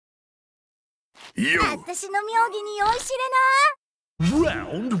私の妙義に酔いしれな。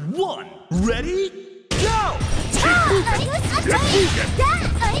 Round 1 Ready Go!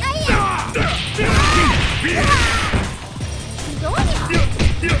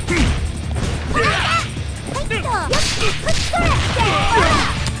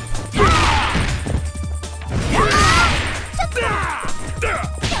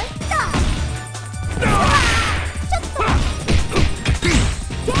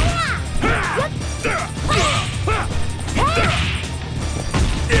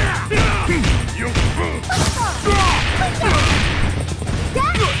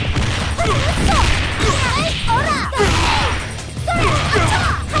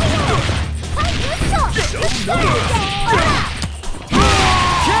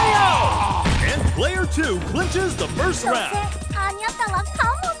 And player 2 clinches the first round. あにゃたはカ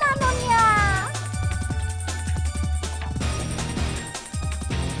モなのにゃ。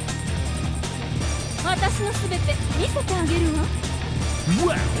私のすべて見せてあげるわ。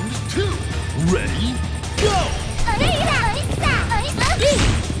 Round 2 Ready Go!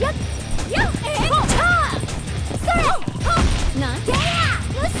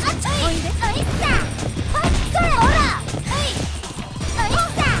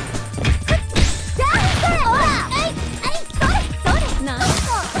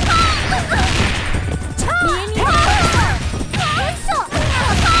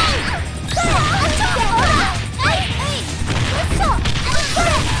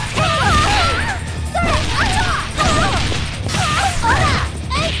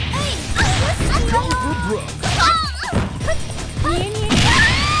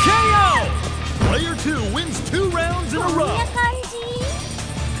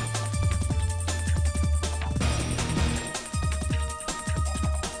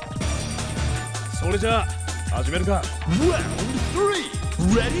 それじゃあ始めるか。 Round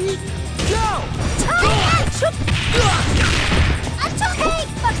 3 Ready Go!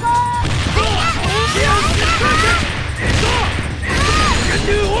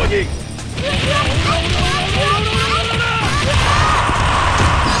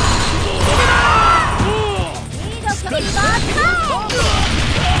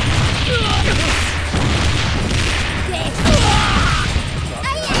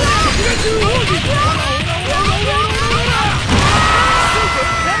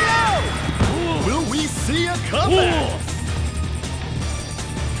 Will we see a comeback?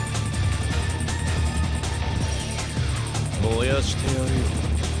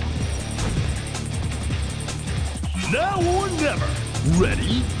 Now or never.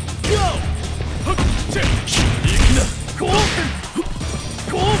 Ready? Go!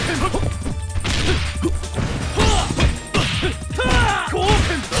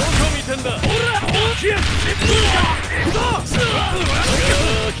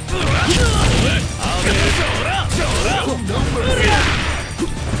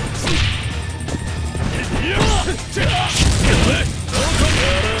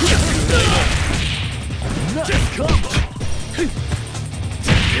 Nice combo.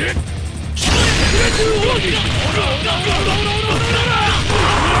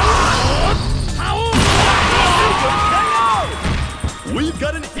 We've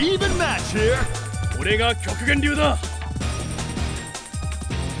got an even match here. 俺が極限流だ。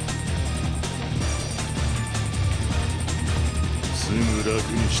すぐ楽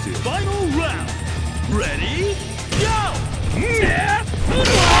にして。Final round. Ready? Go!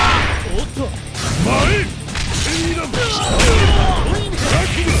 おっと。前。スイラム。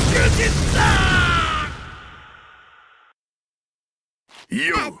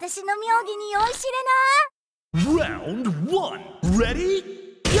私の妙義に酔いしれな。 Round 1 Ready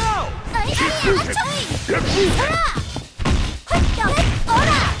Go!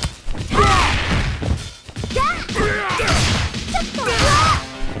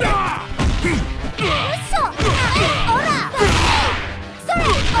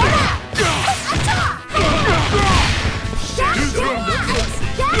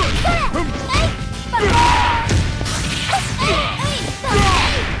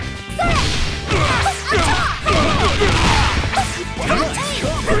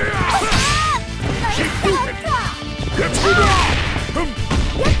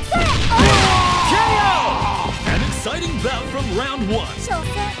 An exciting bout from round 1. 所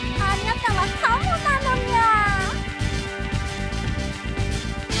詮あなたはカモなのにゃ。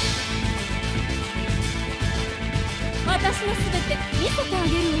私のすべて見せてあげ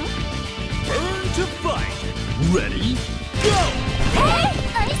るわ。 Burn to fight. Ready? Go!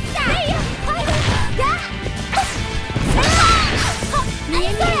 見えな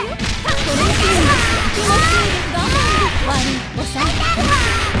いよ。このシーン気持ちいいですが悪いおさん。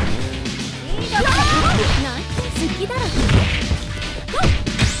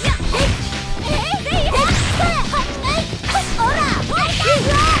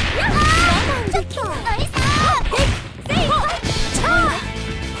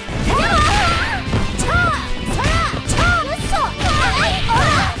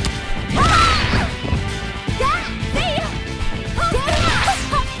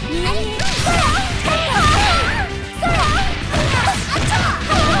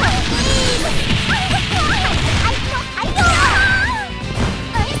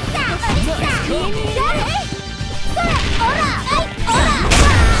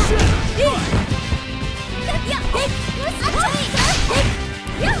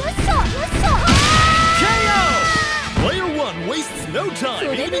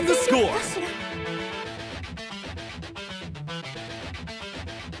the score.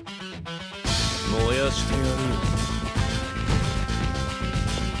 燃やしてやるよ。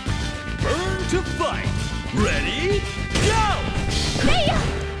Burn to fight. Ready? Go! レイヤ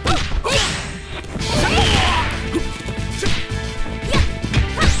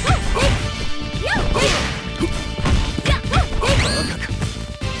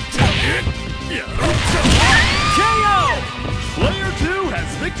KO! Player 2 has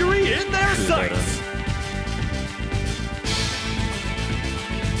victory in their sights.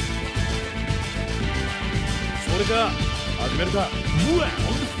 それじゃあ始めるか。Round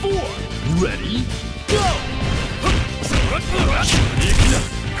 4. Ready? Go! いきな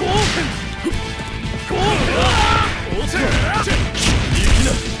興奮興奮おていき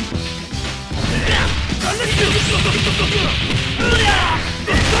な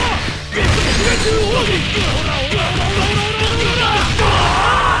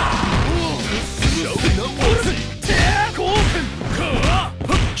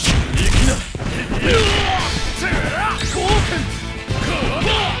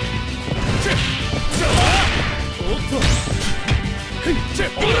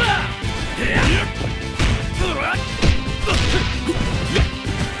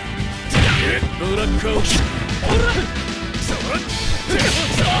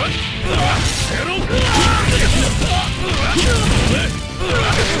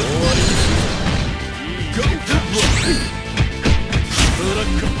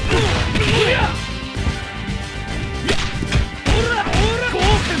Go!